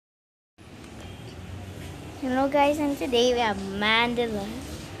Hello guys, and today we have Mandela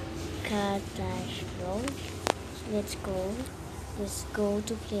Catalogue. Let's go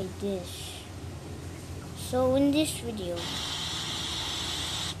to play this. So in this video,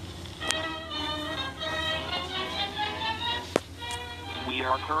 we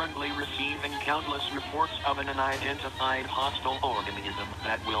are currently receiving countless reports of an unidentified hostile organism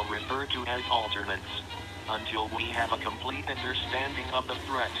that we'll refer to as alternates. Until we have a complete understanding of the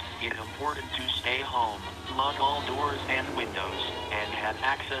threat, it's important to stay home, lock all doors and windows, and have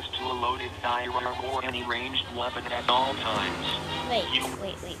access to a loaded firearm or any ranged weapon at all times. wait.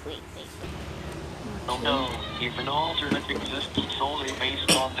 Oh no, if an alternate exists solely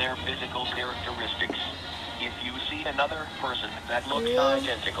based on their physical characteristics. If you see another person that looks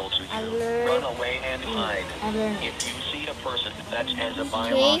identical to you, run away and hide. If you see a person that has a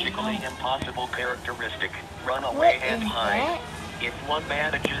biologically impossible characteristic, run away and hide. If one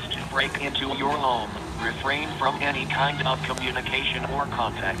manages to break into your home, refrain from any kind of communication or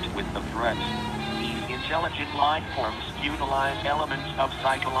contact with the threat. These intelligent life forms utilize elements of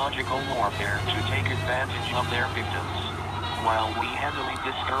psychological warfare to take advantage of their victims. While we heavily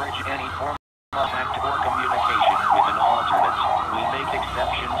discourage any form contact or communication with an alternate, we make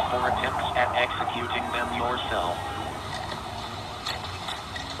exceptions for attempts at executing them yourself.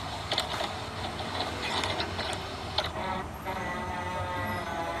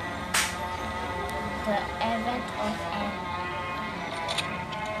 The event of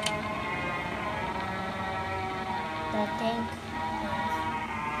the tank.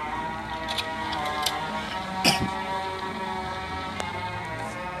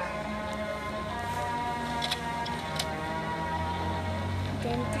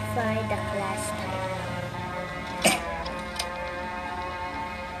 Identify the class type.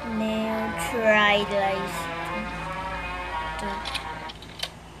 Neutralized.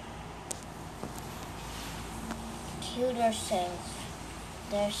 Kill yourself.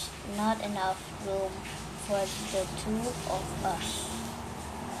 There's not enough room for the two of us.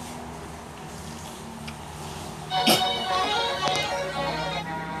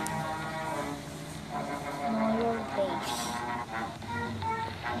 Moral base.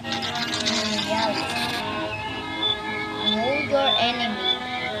 Know your enemy.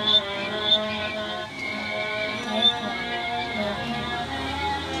 Type 1.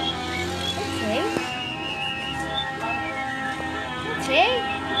 Okay.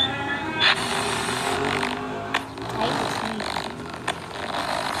 Type 3.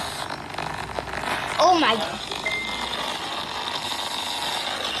 Oh my god.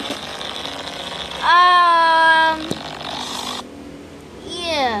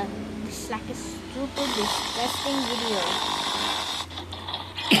 Yeah. It's like a stupid, disgusting video.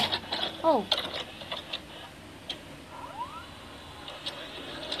 Oh.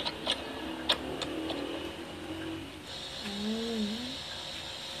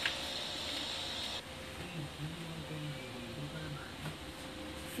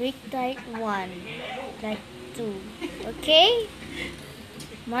 Freak type 1, type 2. Okay?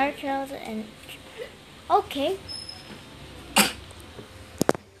 Marshals and okay.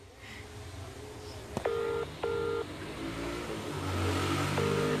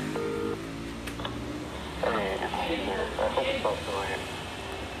 Hey, it's Caesar. I hope it's not too late.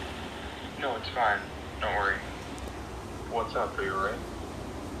 No, it's fine. Don't worry. What's up? Are you alright?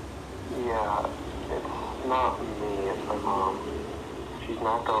 Yeah, it's not me, it's my mom. She's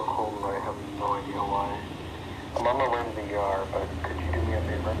knocked out cold and I have no idea why. I'm on my way to the ER, but could you do me a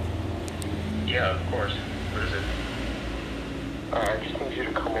favor? Yeah, of course. What is it? I just need you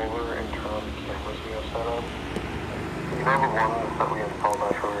to come over and turn on the cameras we have set up. You know the ones that we installed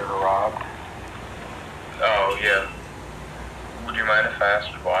after we were robbed? Oh, yeah. Would you mind if I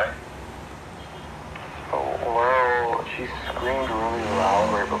asked why? Oh, well, she screamed really loud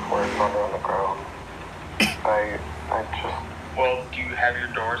right before I found her on the ground. I just... Well, do you have your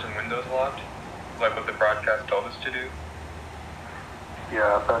doors and windows locked? Like what the broadcast told us to do?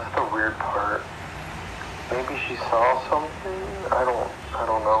 Yeah, that's the weird part. Maybe she saw something? I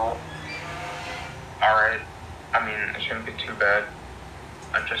don't know. Alright. I mean, it shouldn't be too bad.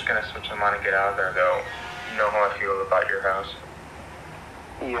 I'm just gonna switch them on and get out of there, though. You know how I feel about your house.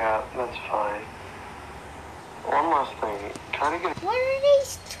 Yeah, that's fine. One last thing. Try to get... What are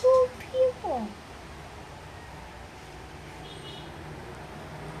these two people?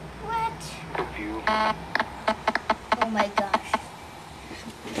 What? the view. Oh my gosh.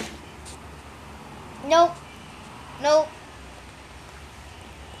 Nope.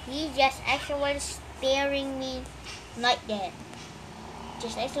 He just actually staring me like that.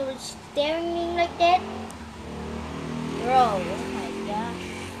 Just actually staring me like that. Bro, oh my gosh.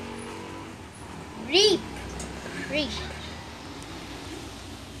 Reap! freak.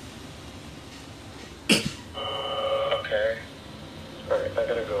 Okay. Alright, I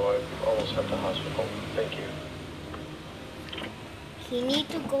gotta go. I'm almost at the hospital. Thank you. He need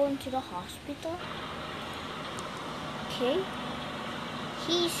to go into the hospital. Okay.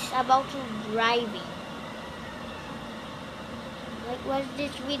 He's about to driving. Like, what's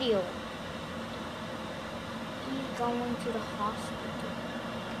this video? He's going to the hospital.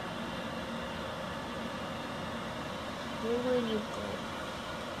 Where will you go?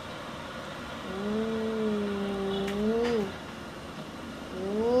 Ooh.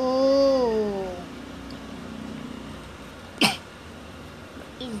 Ooh.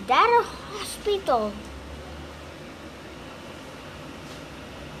 Is that a hospital?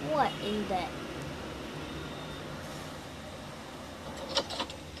 What is that?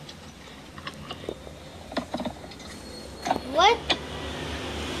 What?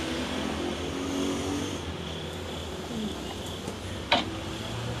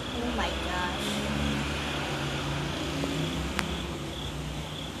 Oh my gosh.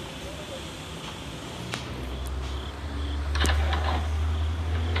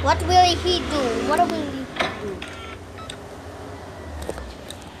 What will he do? What will he do?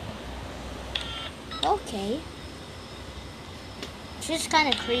 Okay. This is kind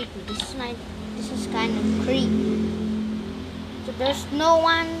of creepy. This is kind of creepy. So there's no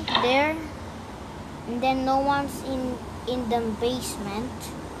one there, and then no one's in the basement,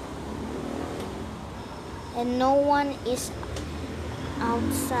 and no one is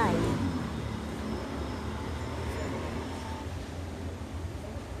outside.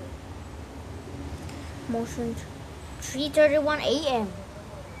 Motion 3:31 a.m.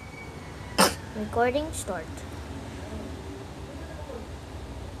 Recording start.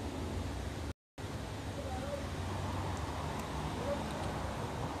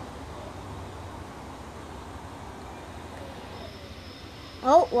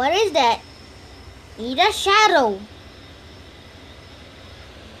 Oh, what is that? Need a shadow.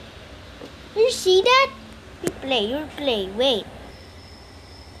 You see that? You play. Wait.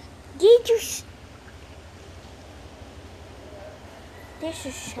 Did you? There's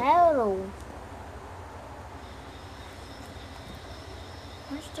a shadow.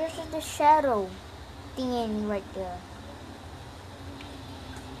 There's the shadow thing right there.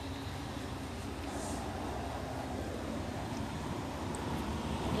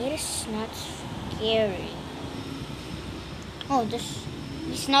 It is not scary. Oh,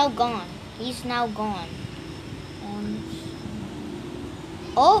 he's now gone. He's now gone.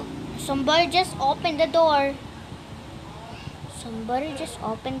 Oh, somebody just opened the door. Somebody just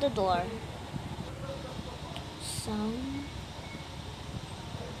opened the door.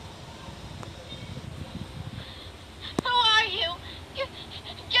 Who are you?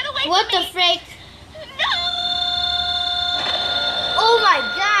 Get away What from the me! frick? No! Oh my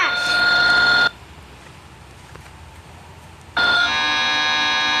gosh!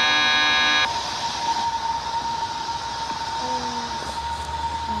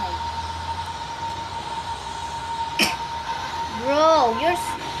 Bro, you're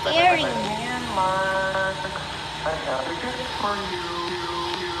scaring me. I have a gift for you.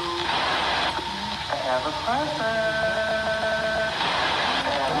 I have a present.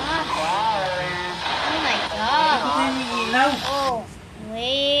 I have a surprise. Oh my god. Oh,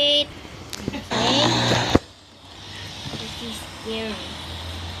 wait. Okay. This is scary.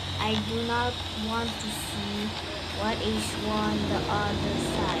 I do not want to see what is on the other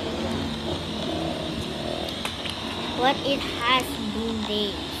side. But it has been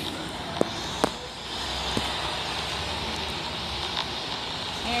days.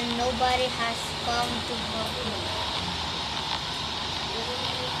 And nobody has come to help me.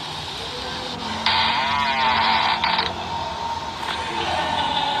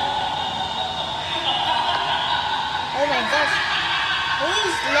 Oh my gosh. Who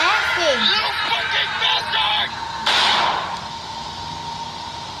is laughing? You fucking bastard!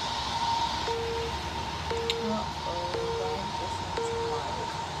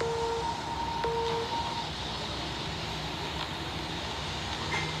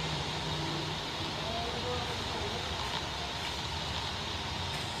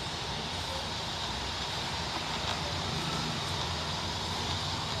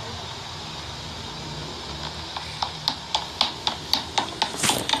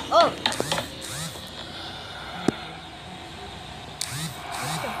 Oh!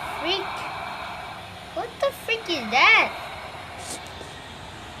 What the freak is that?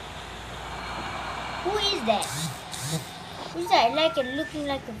 Who is that? Who's that? Looking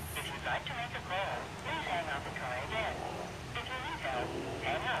like a... If you'd like to make a call, please hang up and try again. If you need help,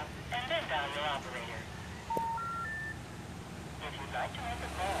 hang up and then dial your operator. like to make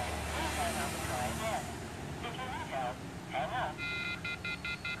a call, please hang up and try again. If you need help, hang up.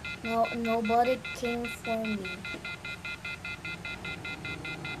 No, nobody came for me.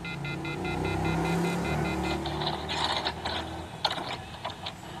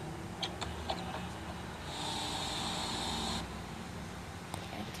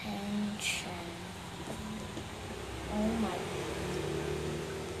 Attention. Oh my.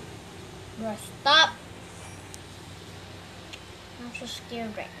 Bro, stop. I'm so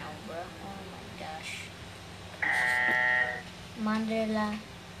scared right now, bro. Oh my gosh. Mandela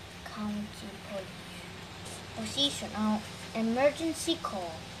County Police. Position. Oh, emergency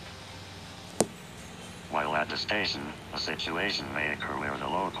call. While at the station, a situation may occur where the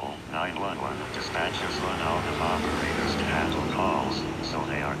local 911 dispatchers run out of operators to handle calls, so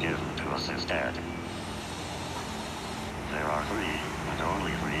they are given to us instead. There are 3, and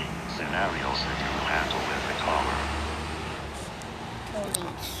only 3, scenarios that you will handle with the caller.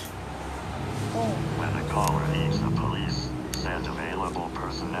 Police. Oh, When the caller needs the police, send available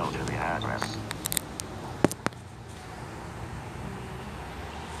personnel to the address.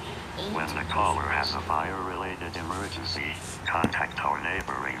 When the caller has a fire-related emergency, contact our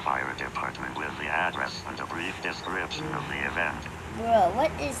neighboring fire department with the address and a brief description of the event. bro,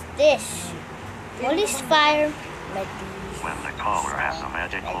 what is this? Police fire. When the caller has a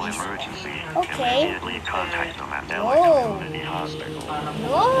medical emergency, Okay. immediately contact the Mandela Whoa. Community Hospital.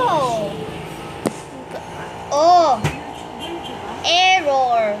 Whoa. Oh.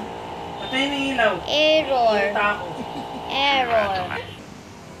 Error. Error. Error. The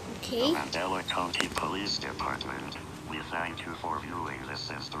Okay. Mandela County Police Department, we thank you for viewing this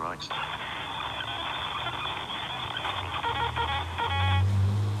instruction.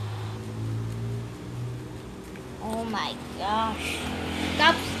 Oh my gosh.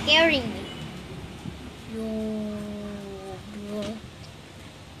 Stop scaring me. Yo, bro.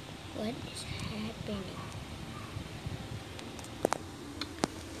 What is happening?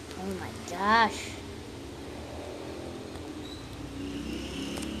 Oh my gosh.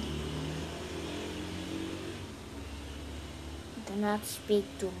 Do not speak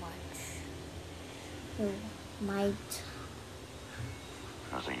too much. You might.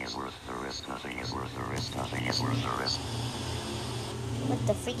 Nothing is worth the risk, nothing is worth the risk, nothing is worth the risk. What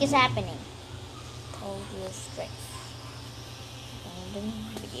the freak is happening? Told you straight. Random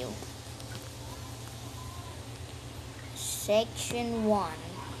video. Section 1.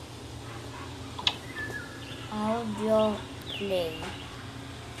 Audio play.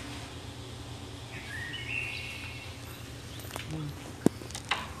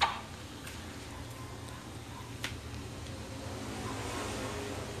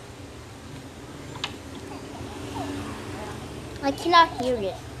 I cannot hear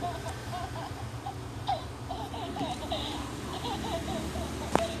it.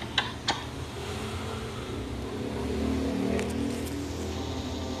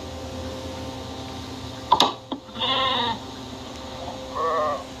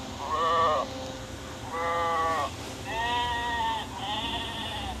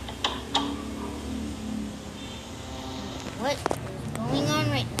 What is going on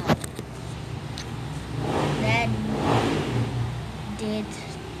right now? That did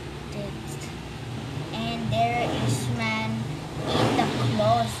it. And there is man in the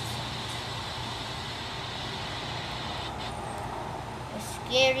closet. A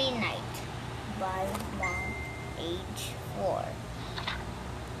Scary Night by Mount Age 4.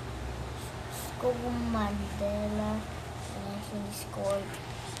 School Mandela National Score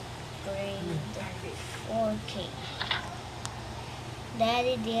grade 4K.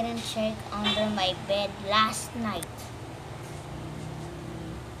 Daddy didn't check under my bed last night.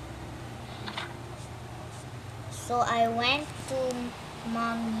 So I went to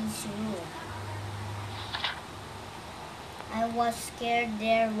Mommy's room. I was scared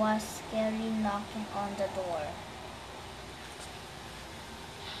there was scary knocking on the door.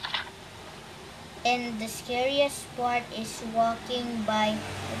 And the scariest part is walking by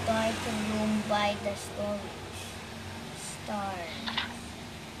the dark room by the storage. Stars.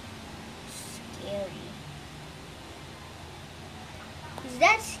 Scary. Is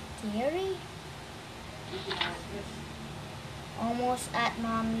that scary? Almost at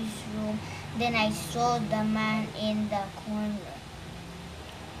Mommy's room, then I saw the man in the corner.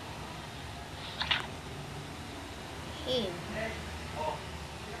 Hey,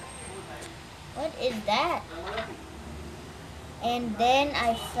 what is that? And then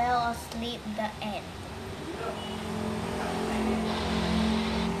I fell asleep the end.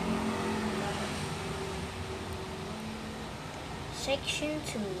 Section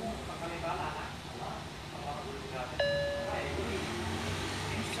 2.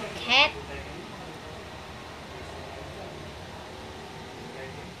 hat.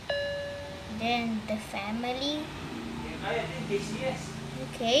 Then the family.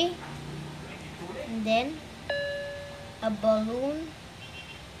 Okay. And then a balloon.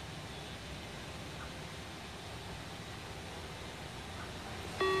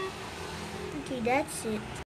 Okay, that's it.